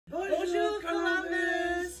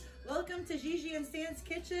Gigi and Stan's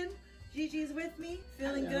kitchen. Gigi's with me,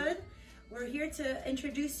 feeling good. We're here to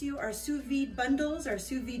introduce you our sous vide bundles, our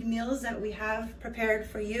sous vide meals that we have prepared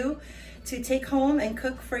for you to take home and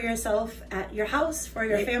cook for yourself at your house, for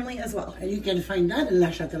your family as well. And you can find that in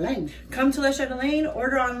La Chatelaine. Come to La Chatelaine,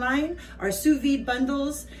 order online our sous vide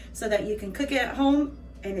bundles so that you can cook it at home,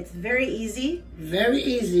 and it's very easy. Very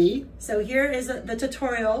easy. So here is the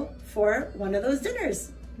tutorial for one of those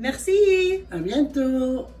dinners. Merci. A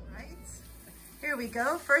bientôt. Here we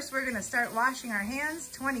go. First, we're going to start washing our hands,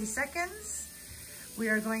 20 seconds. We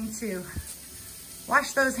are going to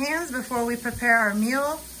wash those hands before we prepare our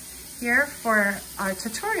meal here for our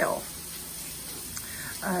tutorial.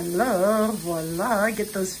 Alors, voila,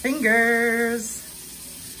 get those fingers.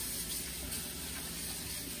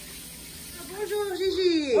 Bonjour,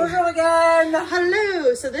 Gigi. Bonjour again.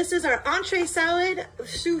 Hello. So this is our entree salad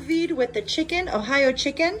sous vide with the chicken, Ohio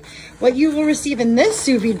chicken. What you will receive in this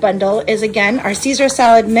sous vide bundle is, again, our Caesar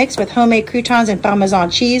salad mix with homemade croutons and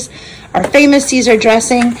Parmesan cheese, our famous Caesar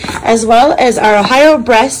dressing, as well as our Ohio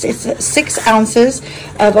breast. It's 6 ounces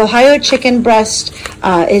of Ohio chicken breast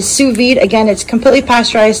is sous vide. Again, it's completely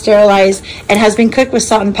pasteurized, sterilized, and has been cooked with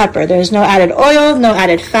salt and pepper. There's no added oil, no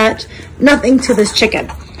added fat, nothing to this chicken.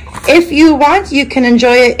 If you want, you can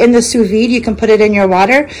enjoy it in the sous vide. You can put it in your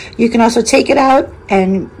water. You can also take it out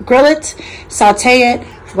and grill it, saute it,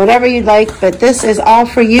 whatever you'd like. But this is all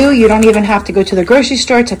for you. You don't even have to go to the grocery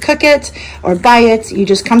store to cook it or buy it. You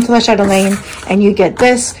just come to La Chatelaine and you get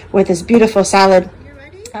this with this beautiful salad. You're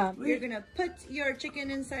ready? You're going to put your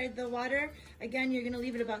chicken inside the water. Again, you're going to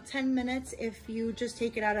leave it about 10 minutes if you just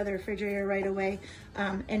take it out of the refrigerator right away.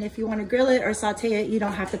 And if you want to grill it or saute it, you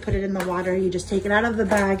don't have to put it in the water. You just take it out of the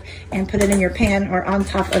bag and put it in your pan or on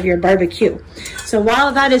top of your barbecue. So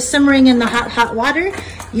while that is simmering in the hot water,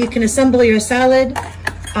 you can assemble your salad.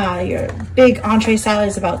 Your big entree salad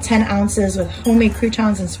is about 10 ounces with homemade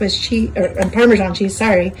croutons and Swiss cheese, or Parmesan cheese,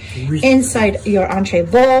 sorry, inside your entree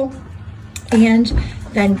bowl. And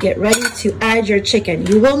then get ready to add your chicken.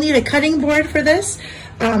 You will need a cutting board for this,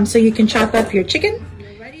 so you can chop up your chicken.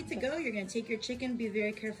 You're ready to go. You're going to take your chicken. Be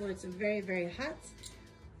very careful. It's very, very hot.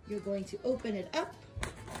 You're going to open it up.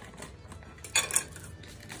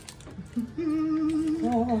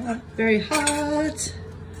 Very hot.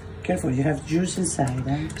 Careful, you have juice inside.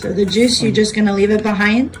 Huh? So the juice, you're just going to leave it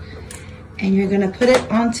behind, and you're going to put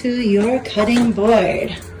it onto your cutting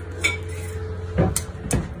board.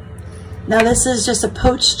 Now this is just a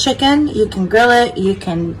poached chicken. You can grill it, you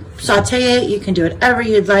can saute it, you can do whatever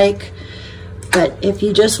you'd like. But if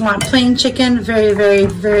you just want plain chicken, very, very,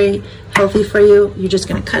 very healthy for you, you're just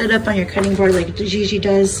gonna cut it up on your cutting board like Gigi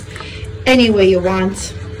does, any way you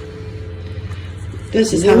want.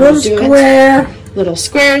 This is how we do it. Little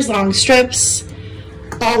squares, long strips,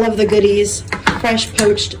 all of the goodies, fresh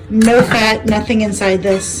poached, no fat, nothing inside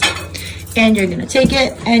this. And you're gonna take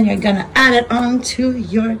it and you're gonna add it onto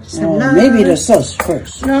your salad. Maybe the sauce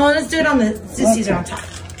first. No, let's do it on the Caesar on top.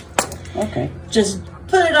 Okay. Just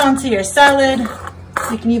put it onto your salad.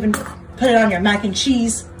 You can even put it on your mac and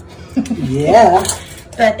cheese. Yeah.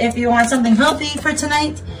 But if you want something healthy for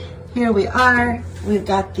tonight, here we are. We've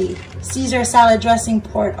got the Caesar salad dressing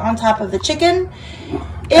poured on top of the chicken.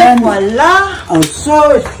 And voila!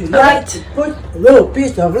 Also, if you like to put a little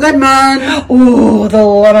piece of lemon. Ooh, the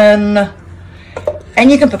lemon. And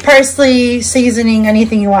you can put parsley, seasoning,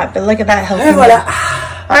 anything you want. But look at that healthy. And voila.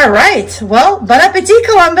 All right. Well, bon appétit,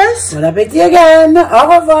 Columbus. Bon appétit again. Au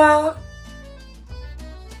revoir.